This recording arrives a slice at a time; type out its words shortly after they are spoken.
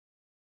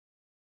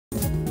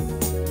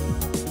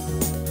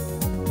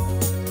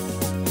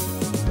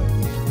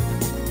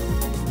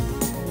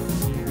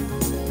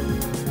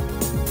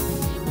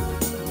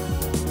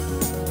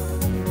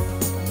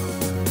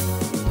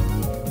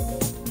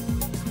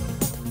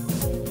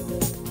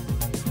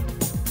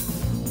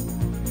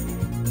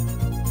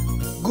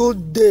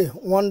Good day,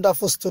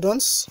 wonderful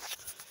students.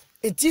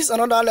 It is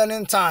another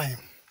learning time.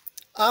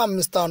 I'm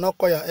Mr.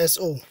 Onokoya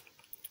SO.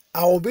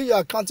 I will be your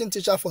accounting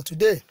teacher for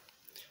today.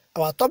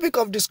 Our topic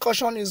of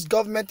discussion is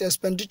government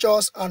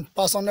expenditures and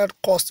personnel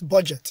cost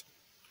budget.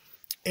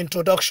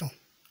 Introduction.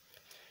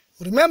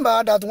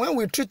 Remember that when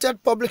we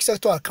treated public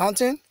sector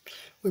accounting,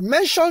 we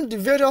mentioned the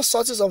various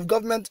sources of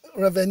government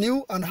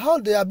revenue and how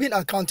they are being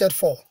accounted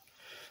for.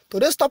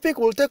 Today's topic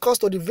will take us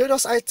to the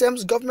various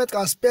items government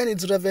can spend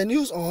its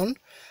revenues on,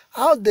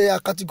 how they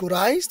are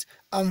categorized,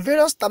 and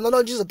various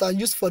terminologies that are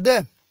used for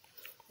them.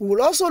 We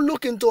will also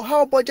look into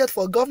how budget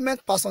for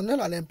government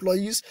personnel and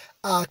employees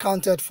are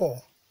accounted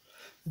for.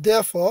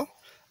 Therefore,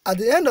 at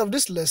the end of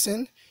this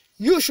lesson,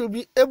 you should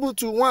be able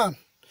to 1.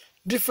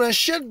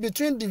 Differentiate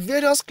between the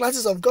various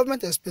classes of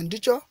government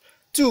expenditure.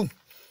 2.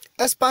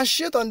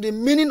 Expatiate on the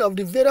meaning of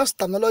the various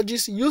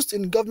terminologies used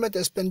in government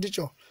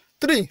expenditure.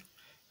 3.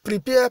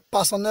 Prepare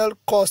personnel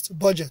cost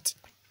budget.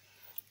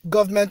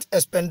 Government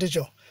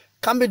expenditure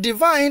can be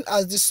defined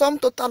as the sum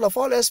total of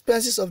all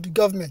expenses of the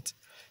government.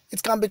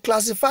 It can be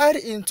classified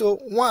into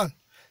 1.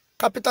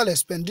 Capital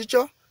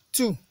expenditure.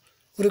 2.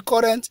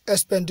 Recurrent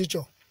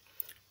expenditure.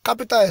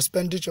 Capital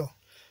expenditure.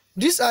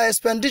 These are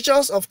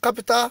expenditures of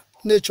capital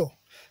nature.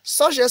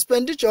 Such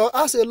expenditure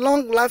has a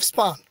long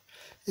lifespan.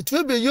 It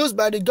will be used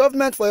by the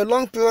government for a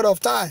long period of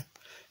time.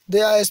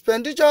 They are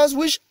expenditures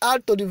which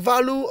add to the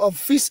value of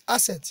fixed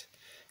assets.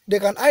 They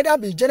can either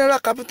be general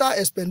capital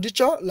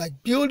expenditure like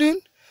building,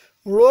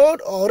 road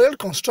or rail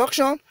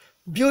construction,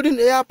 building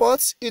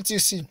airports,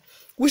 etc.,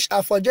 which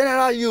are for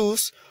general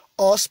use,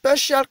 or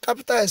special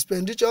capital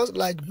expenditures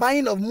like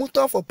buying of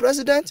motor for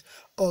president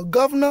or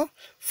governor,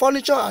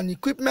 furniture and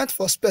equipment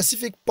for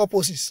specific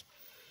purposes.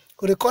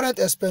 Recurrent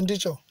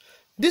expenditure.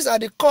 These are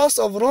the costs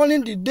of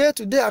running the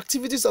day-to-day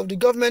activities of the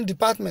government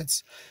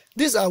departments.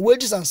 These are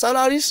wages and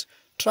salaries,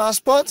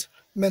 transport,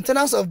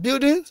 maintenance of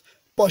buildings,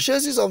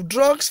 purchases of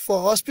drugs for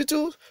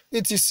hospitals,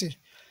 etc.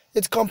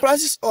 It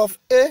comprises of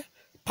A.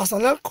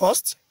 Personnel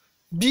cost.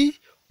 B.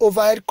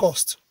 Overhead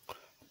cost.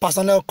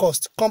 Personnel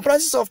cost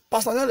comprises of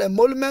personnel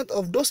emolument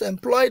of those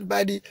employed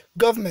by the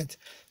government.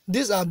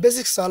 These are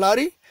basic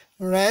salary,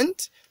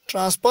 rent,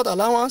 transport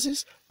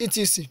allowances,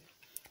 etc.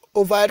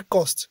 Overhead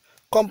cost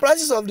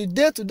comprises of the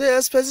day-to-day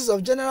expenses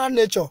of general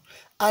nature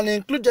and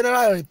include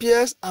general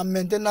repairs and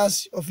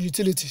maintenance of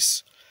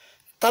utilities.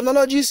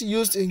 Terminologies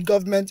used in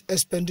government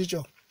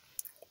expenditure.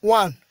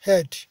 1.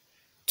 Head.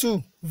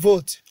 2.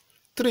 Vote.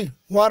 3.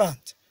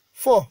 Warrant.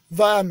 4.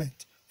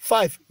 Virement.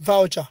 5.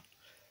 Voucher.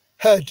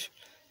 Head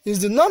is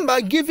the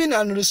number given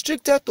and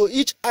restricted to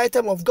each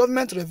item of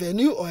government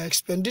revenue or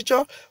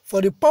expenditure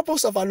for the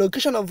purpose of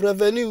allocation of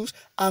revenues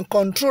and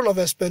control of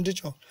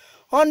expenditure.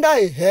 Under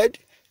a head,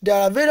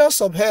 there are various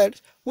subheads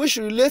which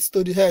relate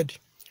to the head.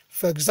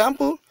 For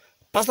example,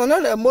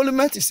 personnel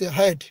emolument is a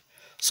head.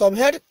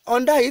 Subhead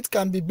under it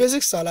can be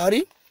basic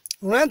salary,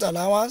 rent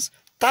allowance,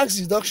 tax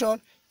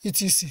deduction,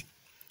 etc.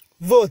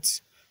 Vote.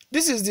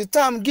 This is the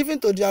term given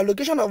to the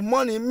allocation of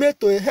money made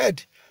to a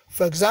head.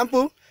 For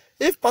example,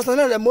 if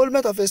personnel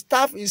emolument of a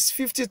staff is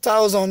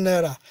 50,000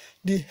 naira,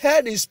 the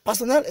head is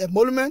personnel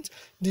emolument,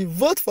 the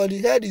vote for the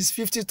head is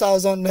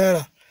 50,000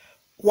 naira.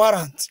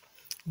 Warrant.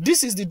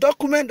 This is the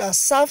document that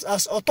serves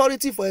as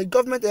authority for a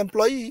government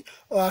employee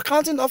or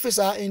accounting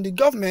officer in the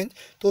government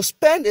to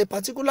spend a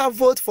particular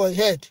vote for a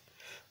head.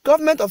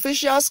 Government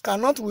officials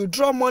cannot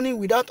withdraw money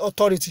without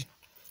authority.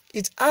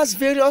 It has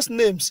various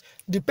names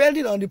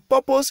depending on the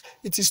purpose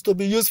it is to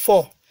be used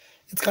for.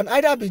 It can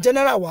either be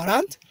general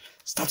warrant,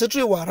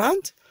 statutory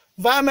warrant,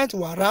 virement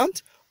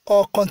warrant,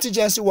 or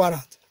contingency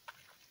warrant.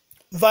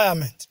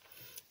 Virement.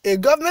 A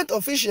government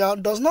official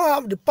does not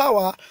have the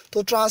power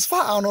to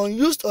transfer an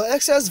unused or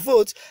excess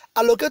vote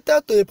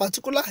allocated to a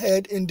particular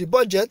head in the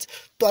budget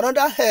to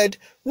another head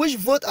which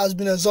vote has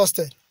been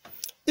exhausted.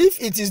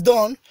 If it is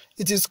done,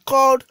 it is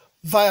called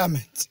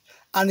virement,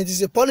 and it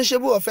is a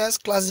punishable offense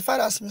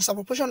classified as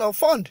misappropriation of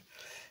fund.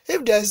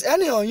 If there is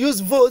any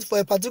unused vote for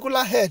a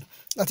particular head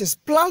that is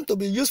planned to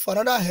be used for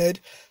another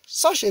head,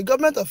 such a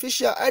government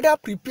official either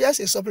prepares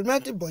a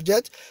supplementary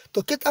budget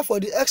to cater for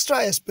the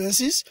extra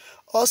expenses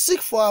or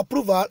seek for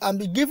approval and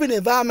be given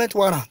a virement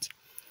warrant.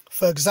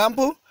 For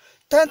example,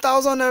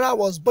 10,000 naira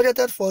was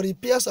budgeted for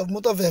repairs of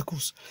motor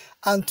vehicles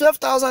and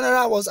 12,000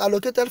 naira was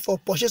allocated for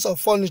purchase of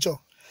furniture.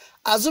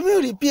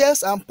 Assuming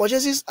repairs and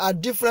purchases are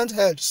different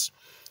heads,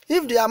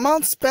 if the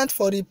amount spent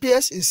for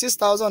repairs is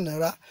 6,000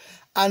 naira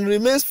and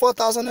remains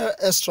 4,000 naira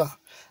extra,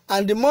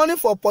 and the money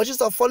for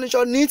purchase of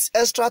furniture needs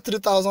extra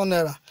 3,000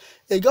 naira,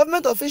 a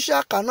government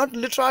official cannot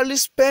literally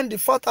spend the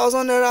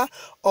 4,000 naira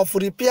of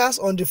repairs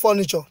on the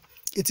furniture.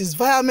 It is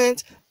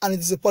virement and it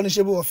is a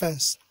punishable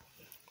offense.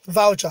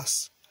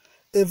 Vouchers.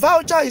 A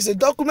voucher is a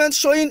document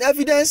showing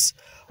evidence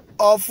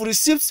of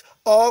receipts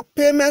or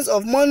payments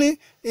of money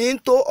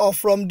into or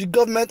from the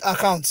government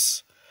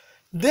accounts.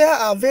 There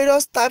are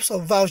various types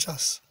of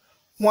vouchers.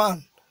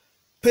 1.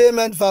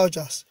 Payment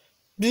vouchers.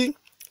 B.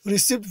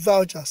 Receipt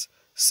vouchers.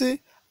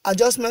 C.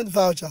 Adjustment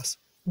vouchers.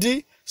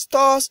 D.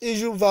 Stores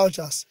issue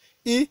vouchers.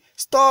 E.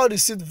 Store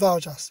receipt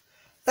vouchers.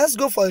 Let's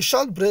go for a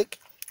short break.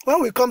 When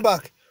we come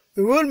back,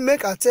 we will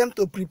make an attempt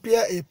to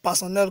prepare a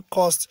personnel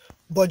cost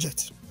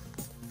budget.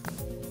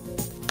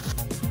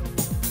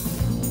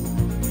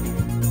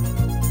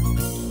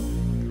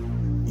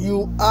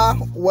 You are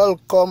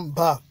welcome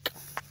back.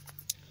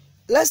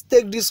 Let's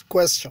take this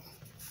question.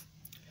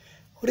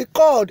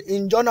 Record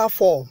in journal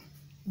form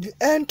the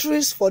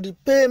entries for the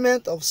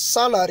payment of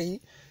salary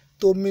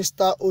to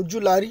Mr.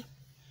 Ojulari,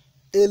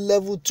 a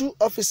level 2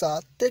 officer,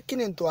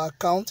 taking into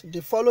account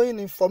the following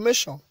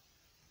information.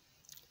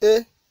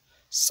 A.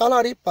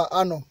 Salary per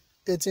annum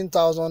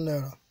 18,000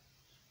 naira.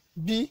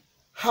 B.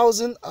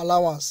 Housing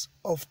allowance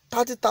of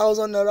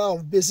 30,000 naira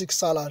of basic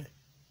salary.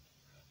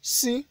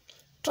 C.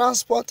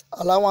 Transport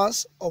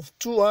allowance of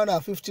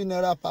 250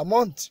 naira per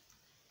month.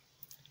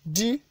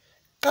 D.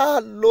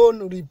 Car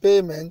loan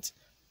repayment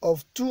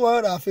of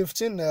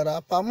 215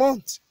 naira per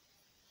month.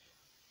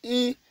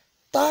 E.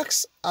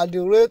 Tax at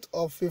the rate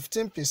of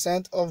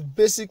 15% of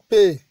basic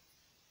pay.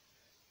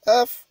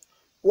 F.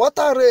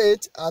 Water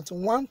rate at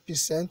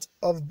 1%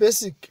 of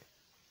basic.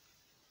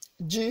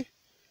 G.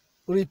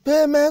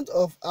 Repayment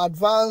of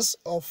advance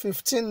of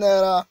 15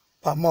 naira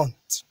per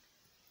month.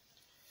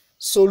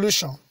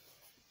 Solution.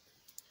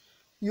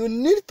 You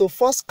need to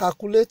first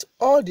calculate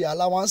all the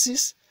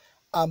allowances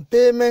and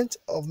payment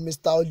of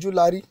Mr.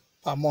 Ojulari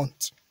per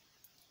month.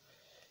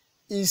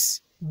 His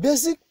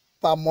basic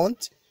per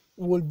month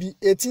will be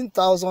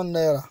 18,000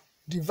 naira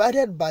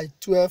divided by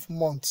 12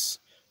 months,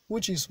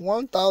 which is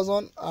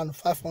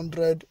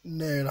 1,500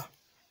 naira.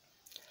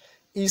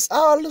 His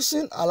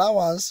housing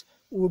allowance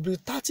will be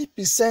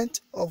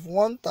 30% of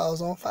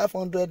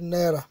 1,500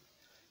 naira,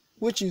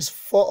 which is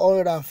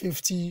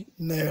 450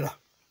 naira.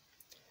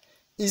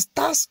 His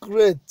tax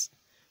rate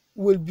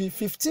will be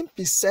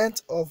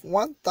 15% of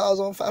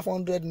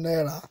 1,500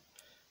 naira,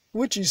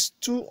 which is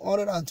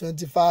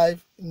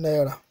 225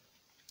 naira.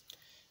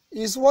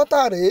 His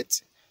water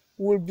rate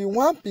will be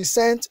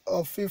 1%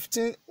 of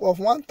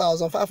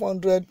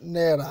 1,500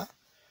 naira,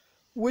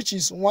 which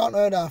is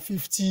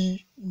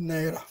 150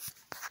 naira.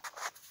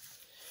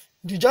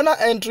 The journal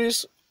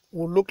entries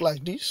will look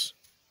like this.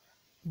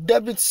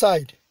 Debit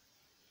side,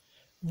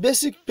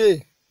 basic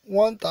pay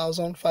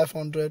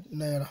 1,500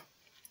 naira.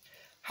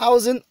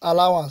 Housing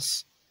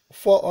allowance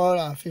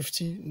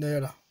 450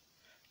 naira.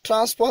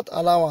 Transport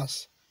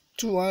allowance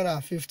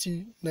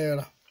 250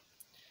 naira.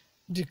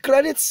 The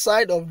credit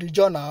side of the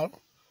journal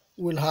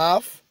will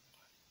have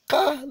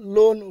car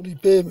loan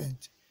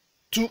repayment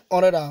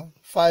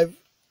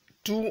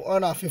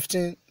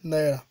 215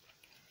 naira.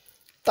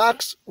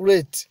 Tax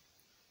rate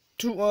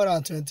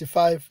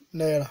 225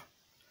 naira.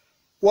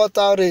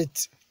 Water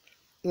rate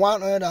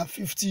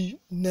 150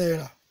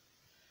 naira.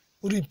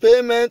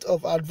 Repayment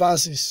of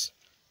advances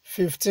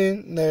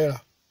 15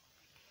 naira.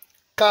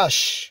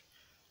 Cash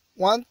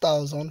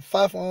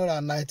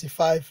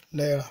 1,595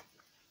 naira.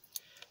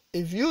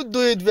 If you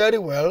do it very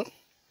well,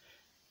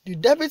 the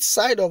debit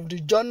side of the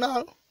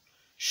journal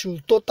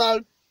should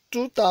total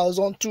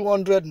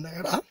 2,200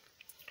 naira,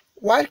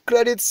 while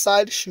credit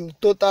side should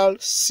total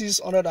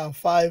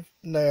 605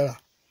 naira.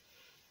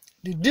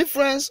 The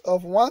difference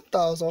of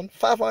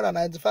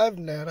 1,595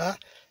 naira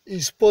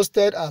is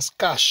posted as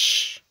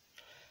cash.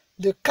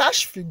 The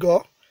cash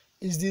figure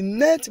is the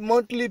net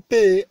monthly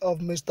pay of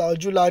Mr.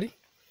 Ojulari,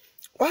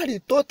 while the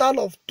total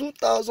of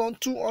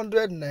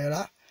 2,200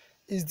 naira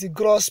is the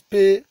gross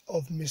pay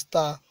of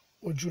Mr.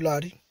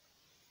 Ojulari.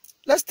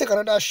 Let's take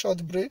another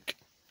short break.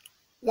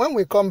 When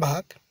we come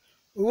back,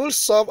 we will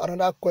solve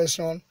another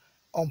question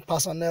on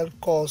personnel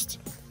cost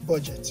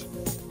budget.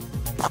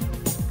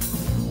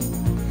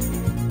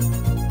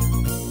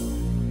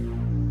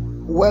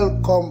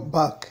 Welcome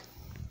back.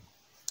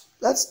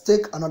 Let's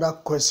take another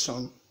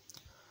question.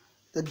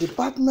 The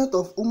Department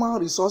of Human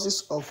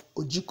Resources of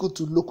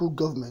Ojikutu Local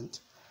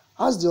Government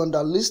has the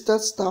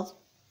underlisted staff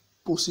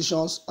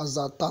positions as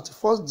at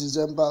 31st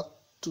December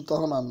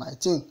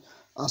 2019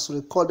 as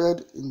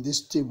recorded in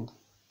this table.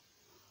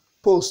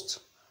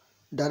 Post: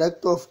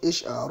 Director of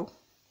HR,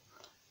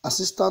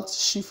 Assistant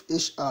Chief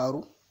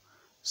HR,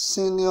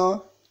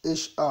 Senior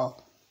HR.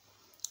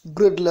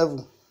 Grade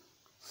level: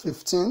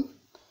 15,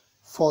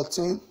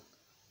 14,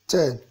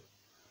 10.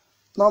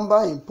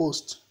 Number in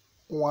post: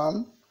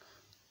 1,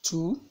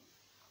 2,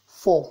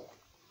 4.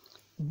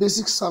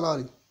 Basic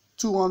salary: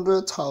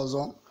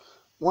 200,000,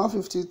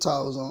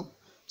 150,000,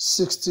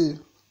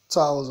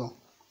 60,000.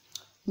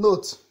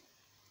 Note: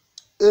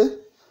 A.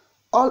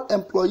 All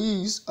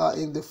employees are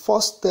in the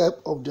first step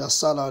of their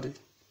salary.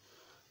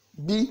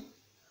 B.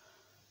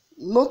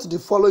 Note the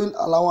following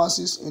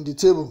allowances in the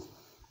table.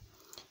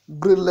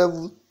 Grade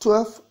level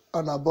 12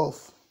 and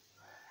above.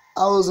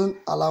 Housing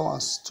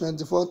allowance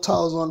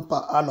 24,000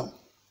 per annum.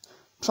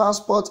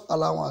 Transport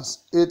allowance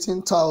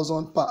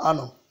 18,000 per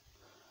annum.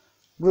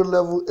 Grade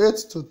level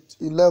 8 to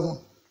 11.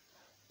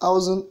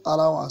 Housing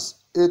allowance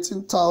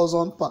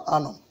 18,000 per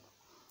annum.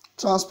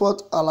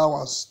 Transport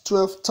allowance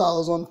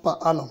 12,000 per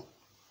annum.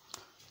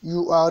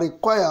 You are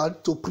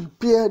required to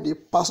prepare the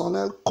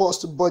personnel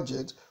cost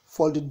budget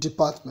for the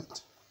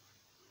department.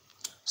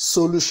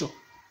 Solution.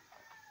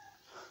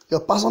 Your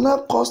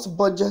personnel cost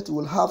budget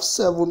will have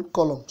 7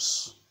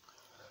 columns.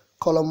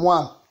 Column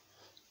 1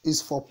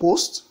 is for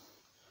post.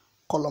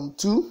 Column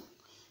 2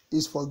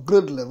 is for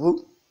grade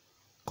level.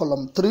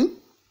 Column 3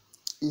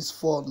 is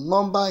for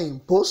number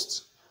in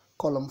post.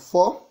 Column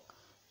 4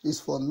 is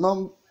for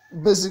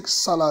basic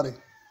salary.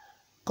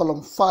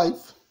 Column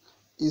 5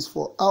 is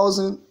for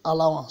housing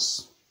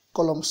allowance.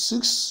 Column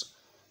 6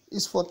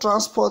 is for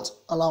transport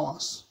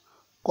allowance.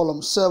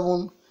 Column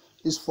 7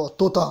 is for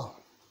total.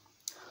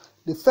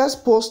 The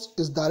first post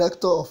is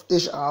Director of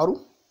HR.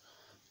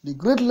 The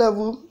grade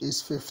level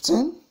is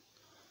 15.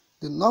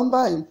 The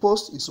number in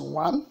post is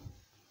 1.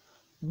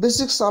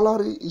 Basic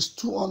salary is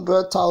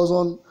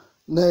 200,000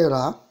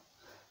 naira.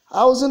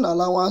 Housing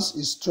allowance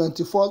is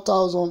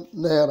 24,000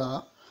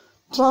 naira.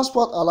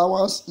 Transport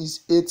allowance is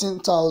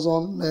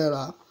 18,000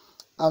 naira.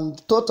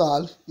 And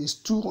total is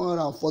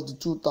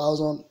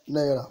 242,000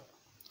 naira.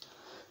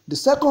 The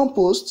second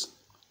post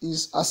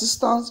is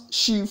Assistant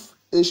Chief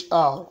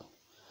HR.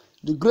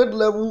 The grade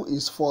level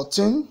is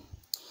 14.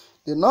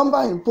 The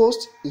number in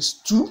post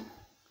is 2.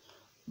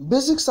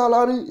 Basic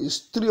salary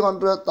is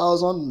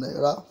 300,000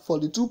 naira for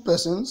the 2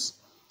 persons.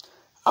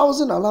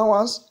 Housing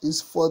allowance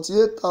is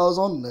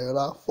 48,000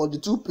 naira for the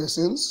 2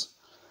 persons.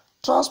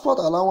 Transport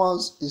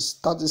allowance is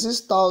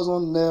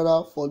 36,000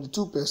 naira for the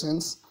 2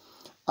 persons.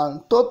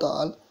 And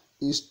total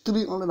is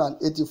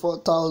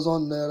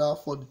 384,000 naira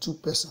for the 2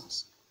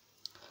 persons.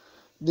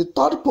 The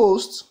third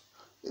post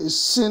is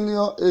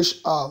Senior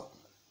HR.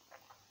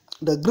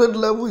 The grade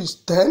level is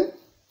 10.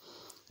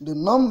 The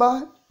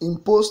number in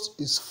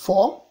post is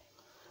 4.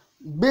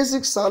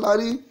 Basic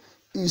salary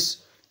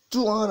is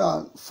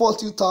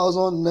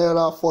 240,000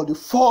 naira for the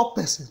 4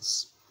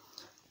 persons.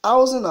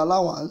 Housing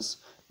allowance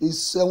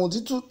is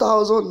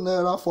 72,000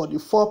 naira for the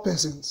 4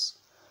 persons.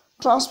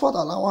 Transport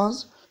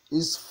allowance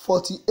is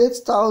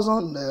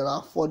 48,000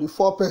 naira for the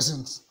 4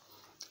 persons.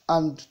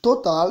 And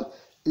total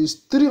is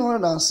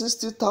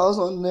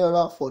 360,000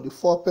 naira for the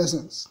 4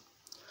 persons.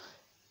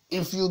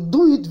 If you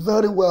do it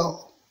very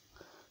well,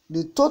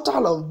 the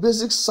total of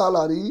basic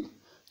salary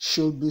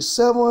should be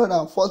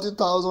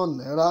 740,000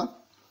 naira.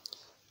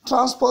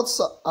 Transport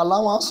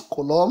allowance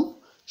column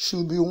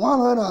should be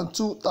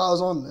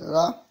 102,000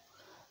 naira.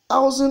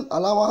 Housing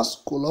allowance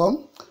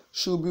column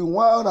should be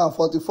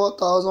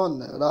 144,000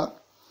 naira.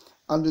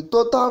 And the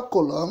total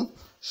column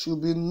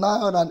should be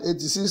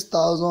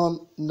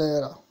 986,000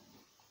 naira.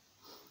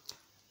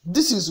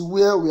 This is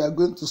where we are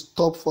going to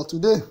stop for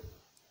today.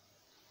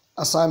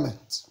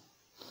 Assignment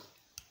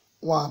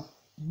 1.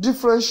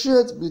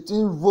 Differentiate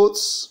between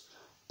votes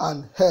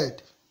and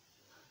head.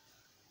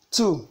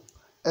 2.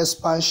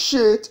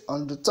 Expatiate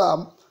on the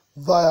term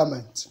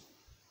environment.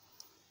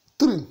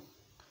 3.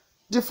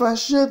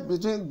 Differentiate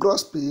between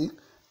gross pay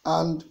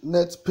and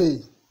net pay.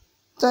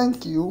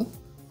 Thank you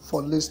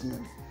for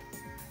listening.